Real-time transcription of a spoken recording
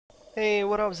Hey,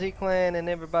 what up Z-Clan and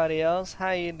everybody else?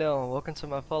 How you doing? Welcome to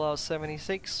my Fallout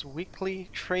 76 weekly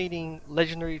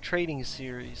legendary trading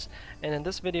series. And in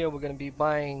this video we're going to be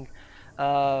buying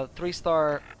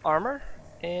 3-star armor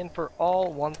and for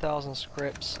all 1000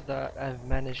 scripts that I've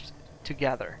managed to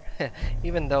gather.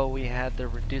 Even though we had the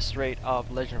reduced rate of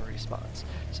legendary spawns.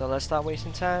 So let's stop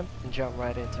wasting time and jump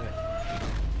right into it.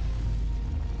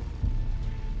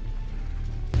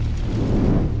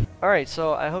 Alright,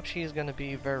 so I hope she's gonna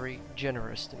be very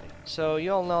generous to me. So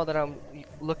you all know that I'm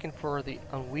looking for the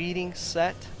unweeding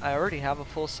set. I already have a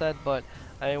full set, but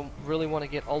I really want to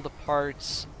get all the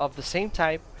parts of the same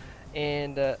type,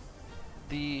 and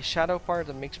the shadow part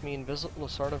that makes me invisible,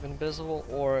 sort of invisible,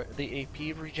 or the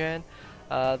AP regen.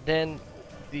 Then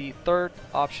the third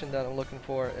option that I'm looking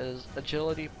for is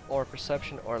agility or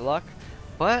perception or luck.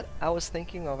 But I was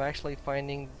thinking of actually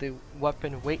finding the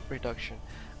weapon weight reduction,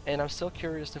 and I'm still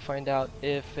curious to find out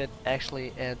if it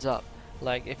actually adds up.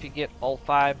 Like if you get all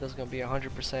 5, that's gonna be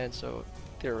 100%, so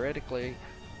theoretically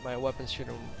my weapons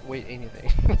shouldn't weigh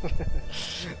anything.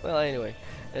 Well, anyway,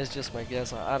 it's just my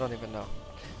guess. I don't even know.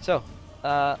 So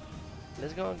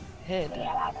let's go ahead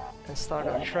and start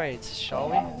our trades, shall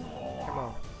we? Come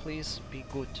on, please be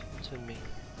good to me.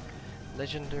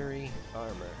 Legendary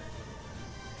armor.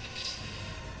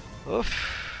 Oof.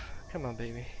 Come on,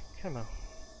 baby. Come on.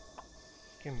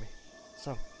 Give me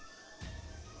some.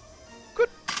 Good.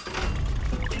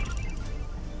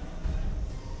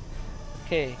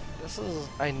 Okay, this is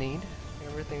I need.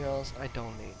 Everything else I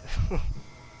don't need.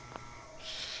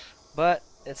 But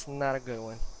it's not a good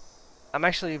one. I'm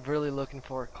actually really looking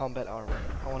for combat armor.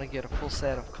 I want to get a full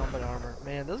set of combat armor.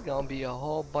 Man, this is gonna be a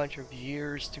whole bunch of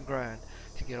years to grind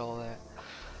to get all that.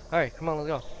 Alright, come on, let's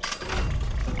go.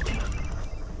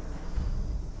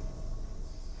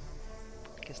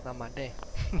 It's not my day.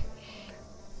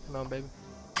 Come on, baby.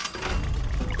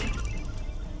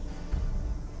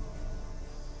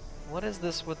 What is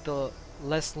this with the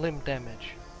less limb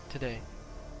damage today?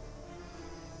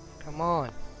 Come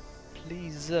on,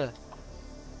 please.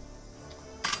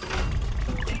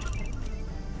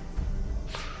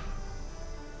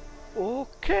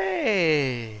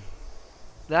 Okay,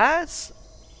 that's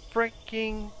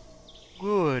freaking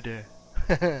good.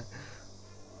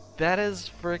 That is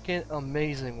freaking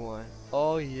amazing one.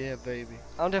 Oh yeah, baby.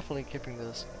 I'm definitely keeping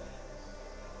this.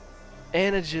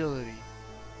 And agility.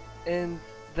 And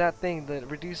that thing that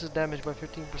reduces damage by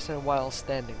 15% while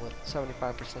standing with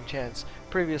 75% chance.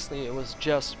 Previously it was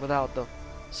just without the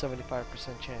 75%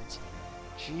 chance.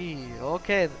 Gee,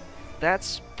 okay.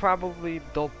 That's probably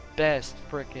the best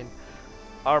freaking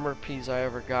armor piece I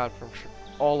ever got from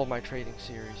all of my trading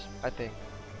series, I think.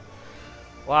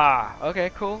 Wow, okay,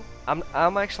 cool.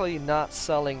 I'm actually not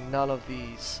selling none of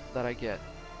these that I get.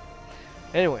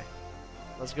 Anyway,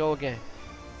 let's go again.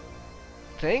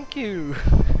 Thank you.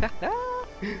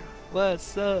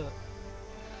 What's up?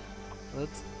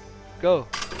 Let's go.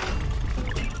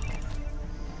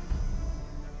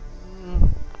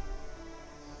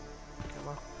 Come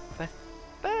on.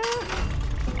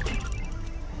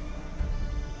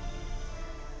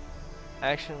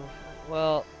 Action.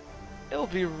 Well, it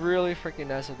would be really freaking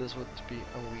nice if this would be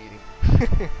unweeding.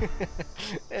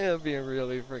 It would be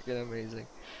really freaking amazing.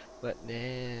 But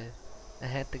nah, I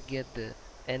had to get the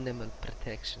animal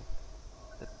protection.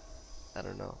 But I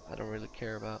don't know. I don't really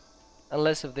care about.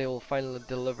 Unless if they will finally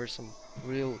deliver some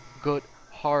real good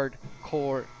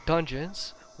hardcore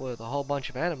dungeons with a whole bunch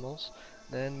of animals,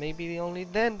 then maybe only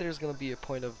then there's gonna be a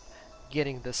point of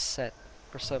getting this set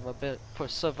for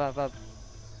survival.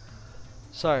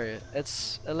 Sorry,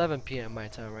 it's 11 p.m. my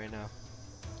time right now.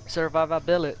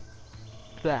 Survivability.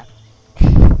 That.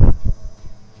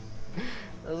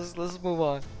 let's move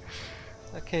on.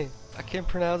 I can't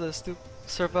pronounce this stupid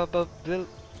survivability.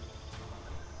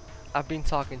 I've been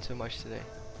talking too much today.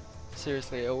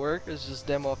 Seriously, at work it's just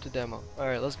demo after demo.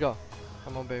 Alright, let's go.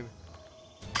 Come on, baby.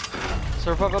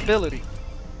 Survivability.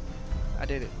 I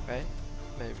did it, right?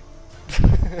 Maybe.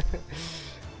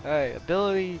 Alright,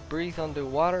 ability, breathe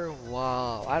underwater.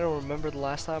 Wow, I don't remember the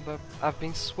last time I've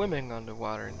been swimming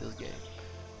underwater in this game.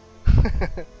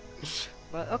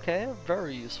 But okay,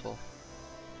 very useful.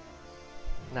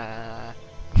 Nah,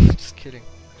 just kidding.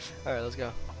 Alright, let's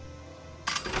go.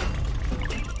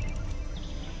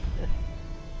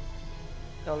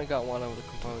 I only got one of the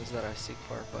components that I seek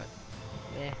for, but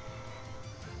meh.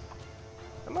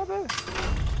 I'm not bad.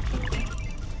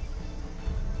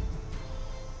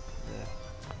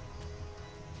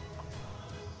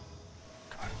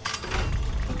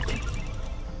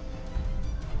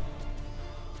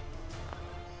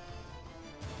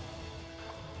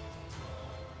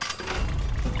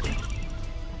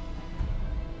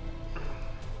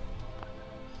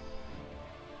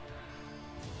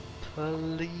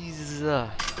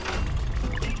 Lisa.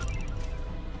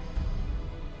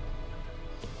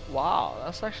 Wow,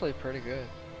 that's actually pretty good.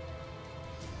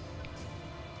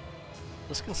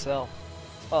 This can sell.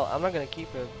 Well, I'm not gonna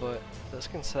keep it, but this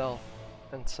can sell.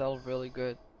 And sell really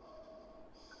good.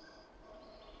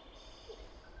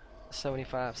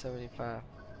 75, 75.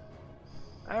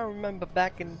 I remember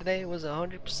back in the day it was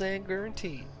 100%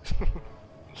 guaranteed.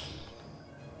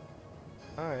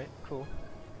 Alright, cool.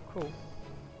 Cool.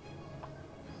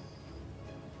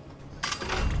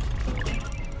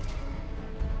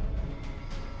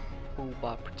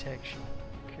 Robot protection.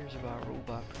 Who cares about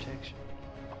robot protection?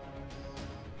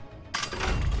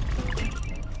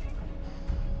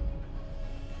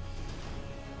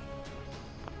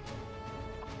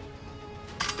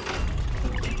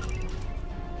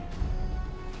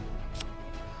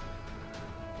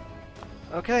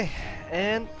 Okay,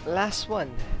 and last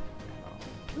one.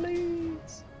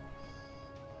 Please.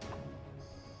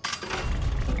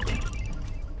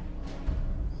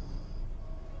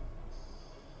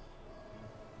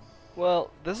 Well,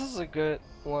 this is a good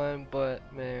one, but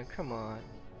man, come on.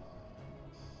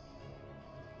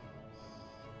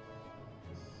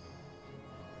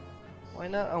 Why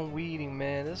not on weeding,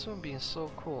 man? This would be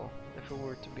so cool if it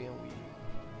were to be on weeding.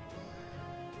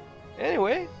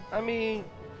 Anyway, I mean,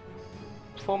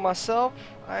 for myself,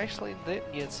 I actually did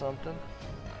get something.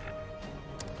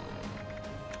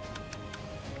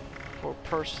 For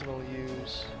personal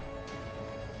use.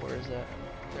 Where is that?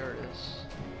 There it is.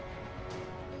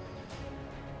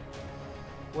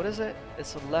 What is it?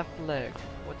 It's a left leg.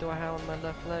 What do I have on my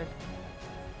left leg?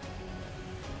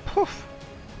 Poof!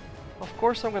 Of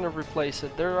course I'm gonna replace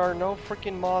it. There are no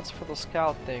freaking mods for the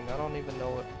scout thing. I don't even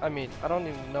know it. I mean, I don't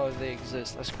even know if they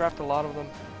exist. I scrapped a lot of them.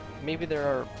 Maybe there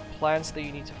are plants that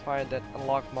you need to find that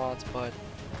unlock mods, but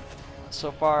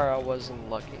so far I wasn't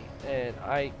lucky. And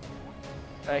I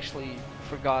actually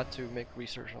forgot to make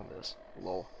research on this.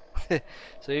 Lol.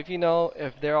 So if you know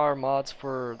if there are mods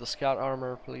for the scout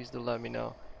armor, please do let me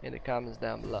know in the comments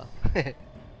down below.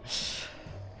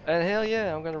 And hell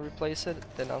yeah, I'm gonna replace it.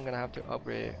 Then I'm gonna have to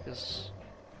upgrade it, because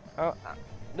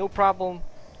no problem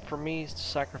for me to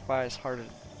sacrifice harder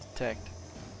to detect.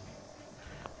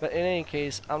 But in any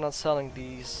case, I'm not selling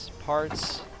these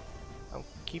parts. I'm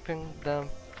keeping them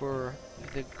for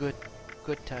the good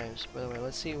times. By the way,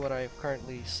 let's see what I've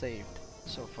currently saved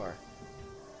so far.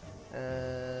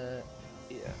 Yeah.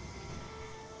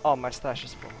 Oh, my stash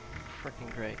is full.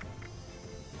 Freaking great.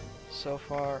 So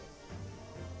far.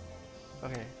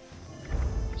 Okay.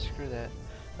 Screw that.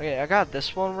 Okay, I got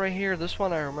this one right here. This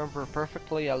one I remember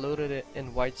perfectly. I loaded it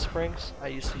in White Springs. I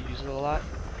used to use it a lot.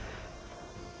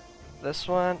 This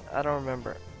one, I don't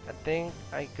remember. I think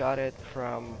I got it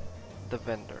from the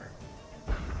vendor.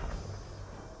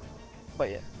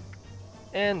 But yeah.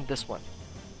 And this one.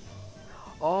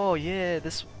 Oh yeah,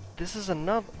 this is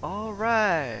another.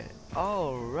 Alright.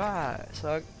 Alright.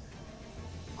 So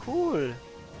cool.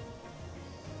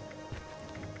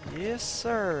 Yes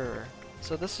sir.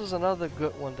 So this is another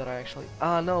good one that I actually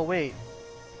no wait.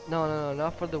 No,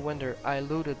 not for the vendor. I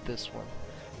looted this one.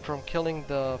 From killing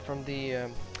from the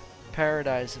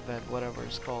Paradise event, whatever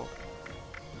it's called.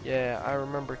 Yeah, I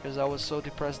remember, because I was so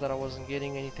depressed that I wasn't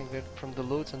getting anything good from the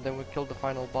loots, and then we killed the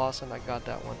final boss and I got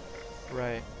that one.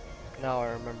 Right. Now I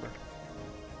remember.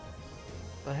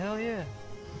 But hell yeah.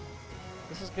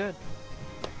 This is good.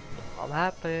 I'm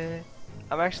happy.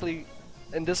 I'm actually,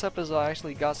 in this episode I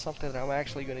actually got something that I'm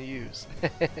actually gonna use.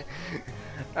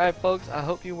 Alright folks, I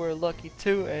hope you were lucky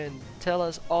too, and tell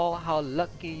us all how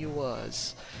lucky you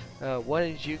was. What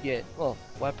did you get? Well,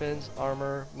 weapons,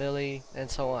 armor, melee, and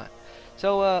so on.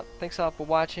 So, thanks all for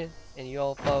watching, and you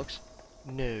all folks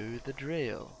know the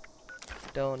drill.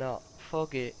 Do not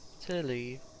forget to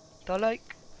leave the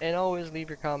like, and always leave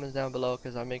your comments down below,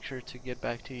 because I'll make sure to get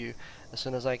back to you as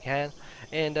soon as I can.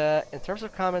 And in terms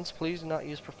of comments, please do not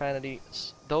use profanity.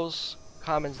 Those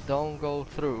comments don't go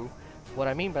through. What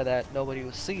I mean by that, nobody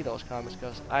will see those comments,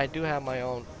 because I do have my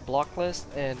own block list,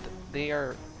 and they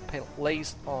are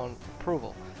placed on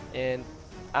approval, and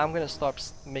I'm gonna stop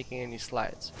making any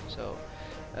slides, so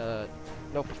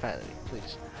no profanity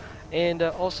please. And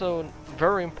also,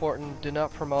 very important, do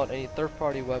not promote any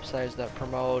third-party websites that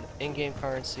promote in-game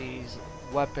currencies,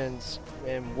 weapons,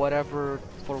 and whatever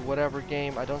for whatever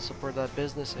game. I don't support that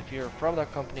business. If you're from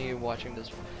that company watching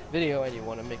this video and you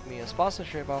want to make me a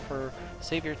sponsorship offer,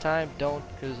 save your time. Don't,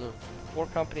 because 4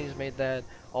 companies made that,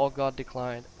 all got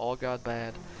declined, all got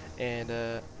banned,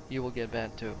 and you will get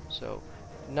banned too. So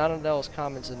none of those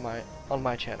comments on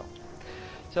my channel.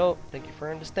 So, thank you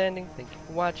for understanding, thank you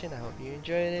for watching, I hope you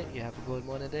enjoyed it, you have a good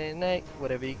morning, day, and night,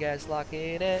 whatever you guys lock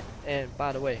in at. And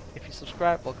by the way, if you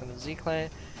subscribe, welcome to the Z Clan,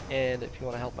 and if you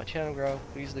want to help my channel grow,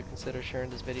 please do consider sharing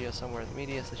this video somewhere in the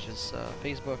media, such as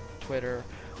Facebook, Twitter,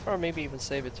 or maybe even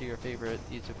save it to your favorite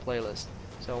YouTube playlist.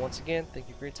 So once again, thank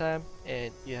you for your time,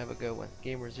 and you have a good one.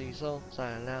 Gamer Z Soul,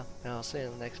 signing out, and I'll see you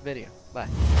in the next video. Bye.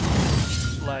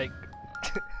 Like,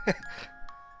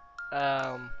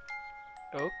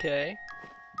 okay.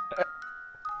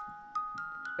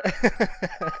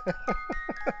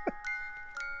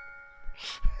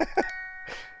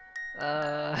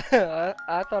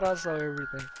 I thought I saw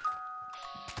everything.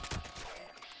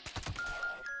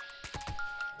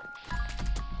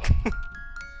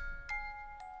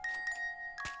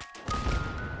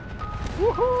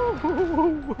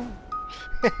 Woohoo!